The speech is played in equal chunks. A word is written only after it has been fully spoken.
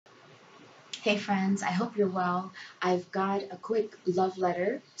Hey friends, I hope you're well. I've got a quick love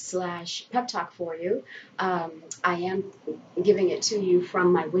letter slash pep talk for you. I am giving it to you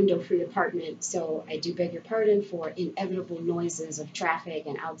from my window-free apartment, so I do beg your pardon for inevitable noises of traffic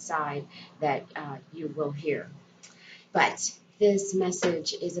and outside that you will hear. But this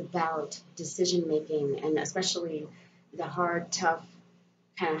message is about decision making and especially the hard, tough,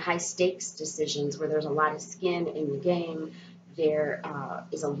 kind of high stakes decisions where there's a lot of skin in the game. There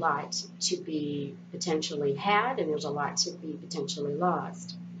is a lot to be potentially had, and there's a lot to be potentially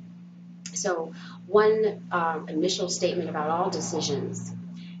lost. So, one initial statement about all decisions,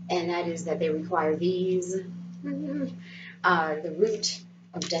 and that is that they require these. The root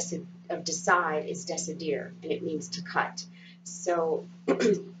of decide is decidir, and it means to cut. So,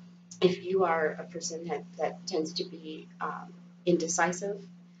 if you are a person that tends to be indecisive,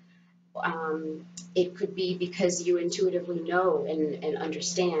 it could be because you intuitively know and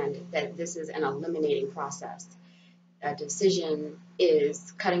understand that this is an eliminating process. A decision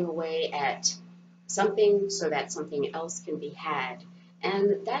is cutting away at something so that something else can be had.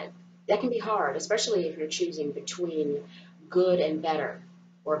 And that can be hard, especially if you're choosing between good and better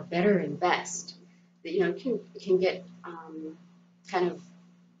or better and best. It can get kind of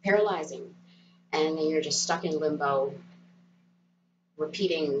paralyzing, and then you're just stuck in limbo,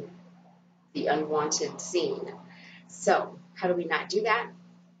 repeating the unwanted scene. So, how do we not do that?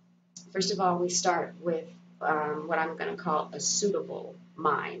 First of all, we start with what I'm going to call a suitable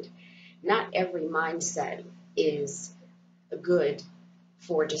mind. Not every mindset is good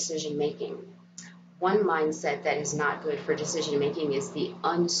for decision making. One mindset that is not good for decision making is the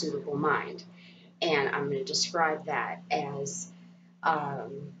unsuitable mind. And I'm going to describe that as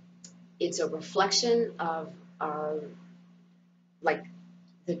it's a reflection of like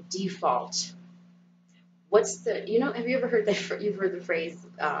the default. Have you ever heard you've heard the phrase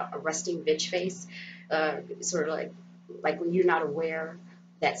a resting bitch face? Sort of like when you're not aware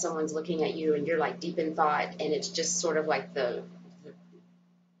that someone's looking at you and you're like deep in thought, and it's just sort of like the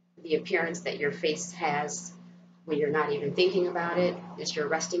appearance that your face has when you're not even thinking about it. It's your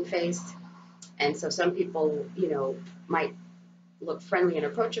resting face. And so some people, might look friendly and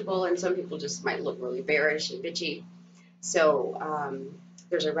approachable, and some people just might look really bearish and bitchy. So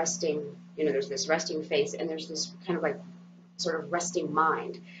there's there's this resting face, and there's this kind of like sort of resting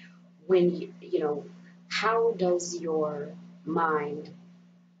mind. When how does your mind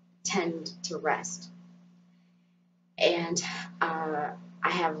tend to rest? And I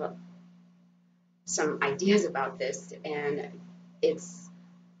have some ideas about this, and it's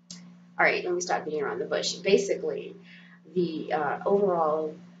all right. Let me stop beating around the bush. Basically, the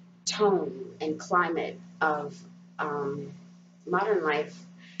overall tone and climate of modern life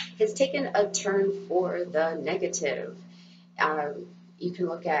has taken a turn for the negative. You can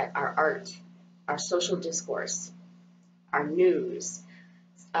look at our art, our social discourse, our news,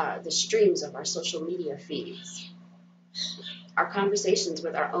 the streams of our social media feeds, our conversations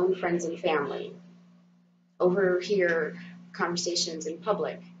with our own friends and family, over here, conversations in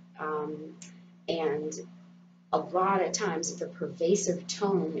public. And a lot of times the pervasive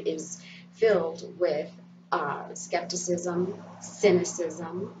tone is filled with skepticism,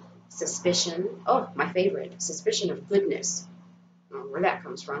 cynicism, suspicion. Oh, my favorite, suspicion of goodness. I don't know where that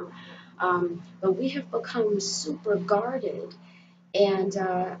comes from. But we have become super guarded. And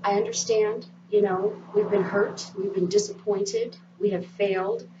I understand, we've been hurt, we've been disappointed, we have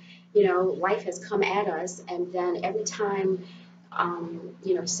failed. Life has come at us, and then every time,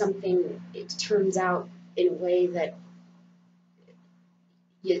 something it turns out in a way that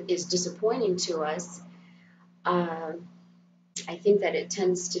is disappointing to us, I think that it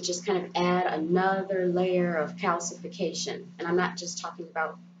tends to just kind of add another layer of calcification. And I'm not just talking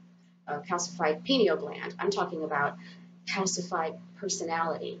about calcified pineal gland. I'm talking about calcified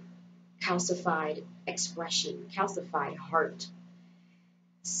personality, calcified expression, calcified heart.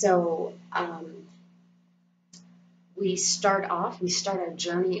 So we start our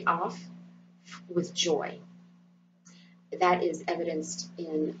journey off with joy. That is evidenced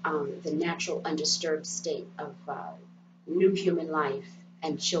in the natural undisturbed state of new human life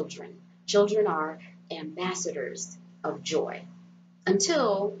and children. Children are ambassadors of joy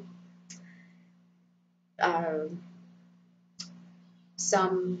until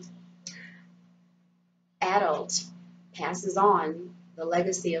some adult passes on the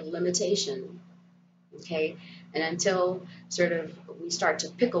legacy of limitation, okay? And until sort of we start to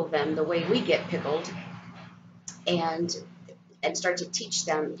pickle them the way we get pickled, and start to teach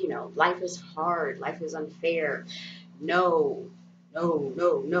them, life is hard, life is unfair, no, no,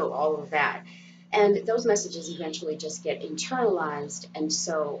 no, no, all of that. And those messages eventually just get internalized, and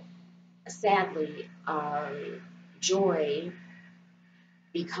so sadly, joy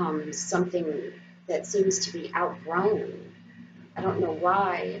becomes something that seems to be outgrown. I don't know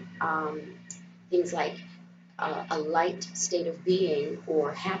why. Things like a light state of being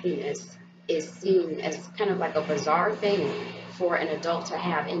or happiness is seen as kind of like a bizarre thing for an adult to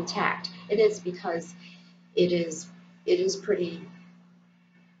have intact. It is because it is it is pretty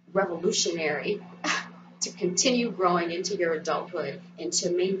revolutionary to continue growing into your adulthood and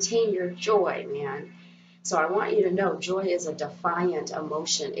to maintain your joy, man. So I want you to know joy is a defiant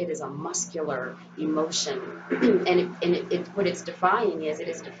emotion. It is a muscular emotion. And what it's defying is it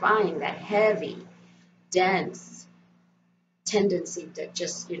is defying that heavy, dense tendency that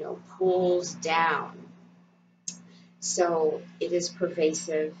just, pulls down. So it is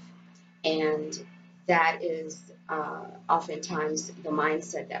pervasive, and that is oftentimes the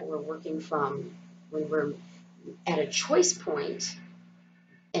mindset that we're working from when we're at a choice point.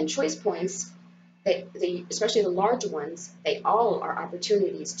 And choice points, especially the large ones, they all are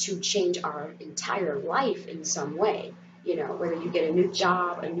opportunities to change our entire life in some way. Whether you get a new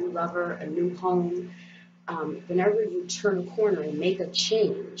job, a new lover, a new home, whenever you turn a corner and make a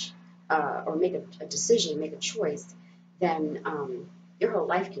change, or make a decision, make a choice, then your whole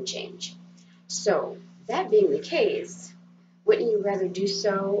life can change. So that being the case, wouldn't you rather do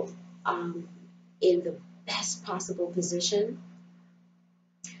so in the best possible position?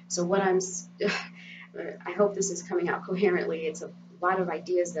 So I hope this is coming out coherently. It's a lot of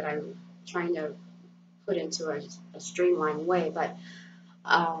ideas that I'm trying to put into a streamlined way, but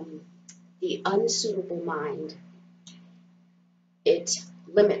the unsuitable mind, it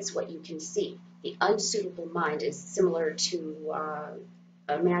limits what you can see. The unsuitable mind is similar to,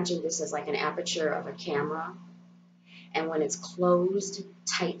 imagine this as like an aperture of a camera, and when it's closed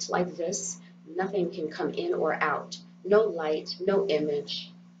tight like this, nothing can come in or out. No light, no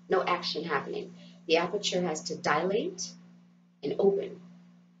image, no action happening. The aperture has to dilate and open.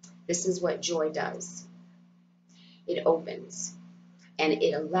 This is what joy does. It opens, and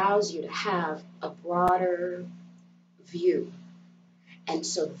it allows you to have a broader view. And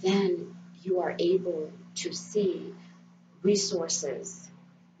so then you are able to see resources,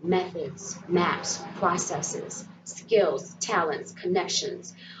 methods, maps, processes, skills, talents,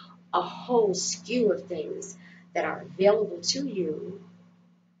 connections, a whole skew of things that are available to you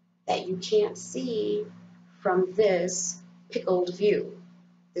that you can't see from this pickled view,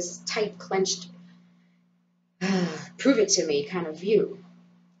 this tight, clenched, prove it to me kind of view.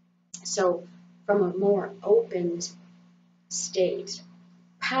 So from a more opened state,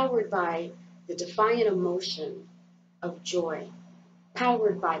 powered by the defiant emotion of joy,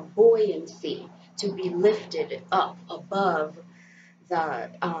 powered by buoyancy to be lifted up above the,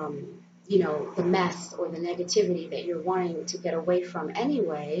 the mess or the negativity that you're wanting to get away from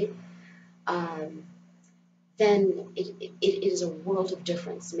anyway, then it is a world of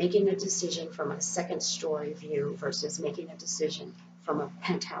difference, making a decision from a second story view versus making a decision from a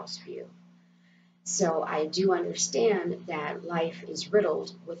penthouse view. So I do understand that life is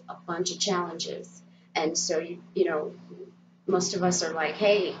riddled with a bunch of challenges. And so, most of us are like,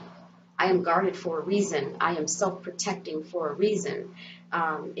 hey, I am guarded for a reason. I am self-protecting for a reason.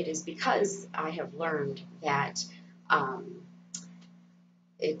 It is because I have learned that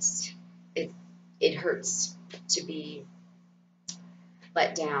it hurts to be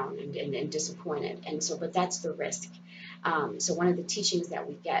let down and disappointed. And so, but that's the risk. So one of the teachings that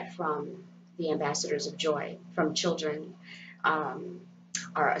we get from the ambassadors of joy, from children,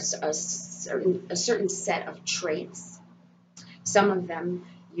 are a certain set of traits. Some of them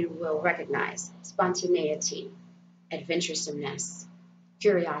you will recognize: spontaneity, adventuresomeness,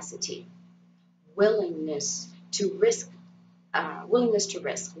 curiosity, willingness to risk, willingness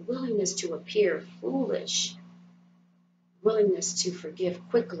to appear foolish, willingness to forgive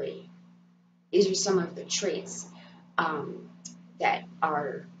quickly. These are some of the traits that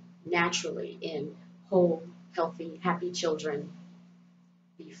are naturally in whole, healthy, happy children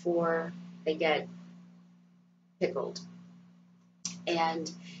before they get pickled.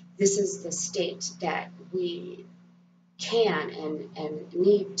 And this is the state that we can and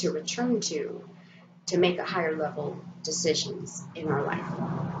need to return to make a higher level decisions in our life.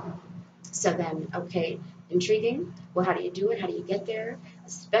 So then, okay, intriguing. Well, how do you do it? How do you get there?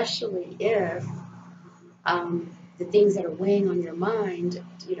 Especially if the things that are weighing on your mind,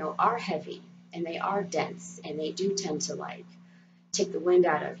 are heavy and they are dense and they do tend to take the wind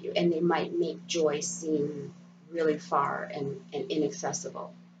out of you, and they might make joy seem really far and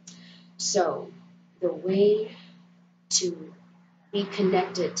inaccessible. So the way to be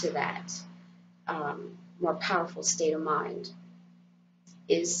connected to that more powerful state of mind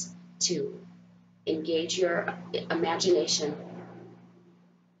is to engage your imagination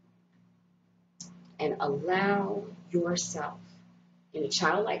and allow yourself, in a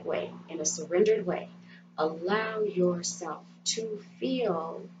childlike way, in a surrendered way, allow yourself to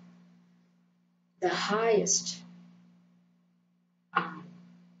feel the highest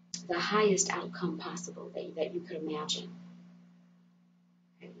outcome possible that you could imagine.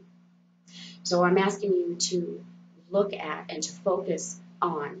 Okay. So I'm asking you to look at and to focus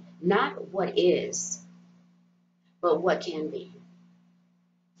on not what is, but what can be.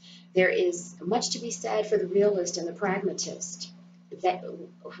 There is much to be said for the realist and the pragmatist. That,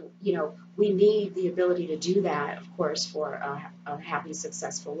 you know, we need the ability to do that, of course, for a happy,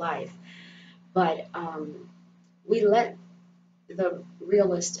 successful life. But we let the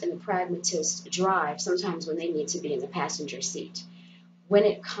realist and the pragmatist drive sometimes when they need to be in the passenger seat. When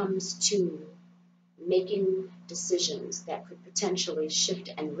it comes to making decisions that could potentially shift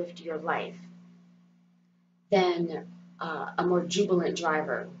and lift your life, then a more jubilant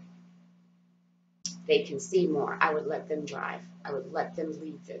driver, they can see more. I would let them drive. I would let them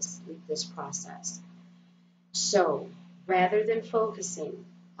lead this process. So rather than focusing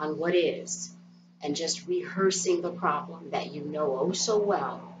on what is and just rehearsing the problem that you know oh so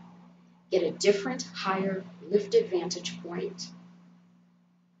well, get a different, higher, lifted vantage point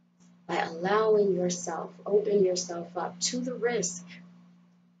by allowing yourself, open yourself up to the risk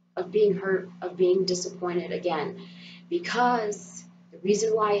of being hurt, of being disappointed again. Because the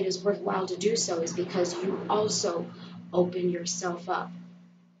reason why it is worthwhile to do so is because you also open yourself up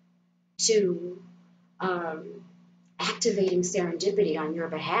to activating serendipity on your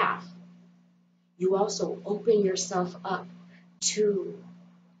behalf. You also open yourself up to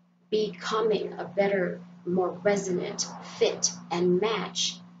becoming a better, more resonant fit and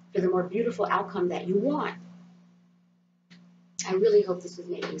match for the more beautiful outcome that you want. I really hope this is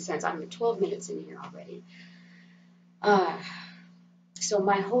making sense. I'm 12 minutes in here already. So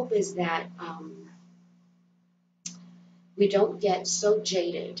my hope is that we don't get so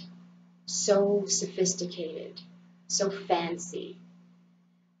jaded, so sophisticated, so fancy,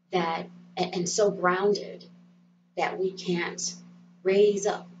 that and so grounded that we can't raise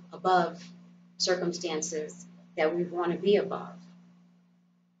up above circumstances that we want to be above.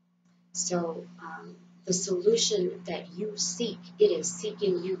 So the solution that you seek, it is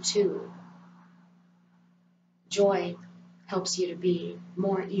seeking you too. Joy helps you to be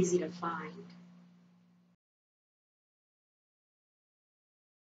more easy to find.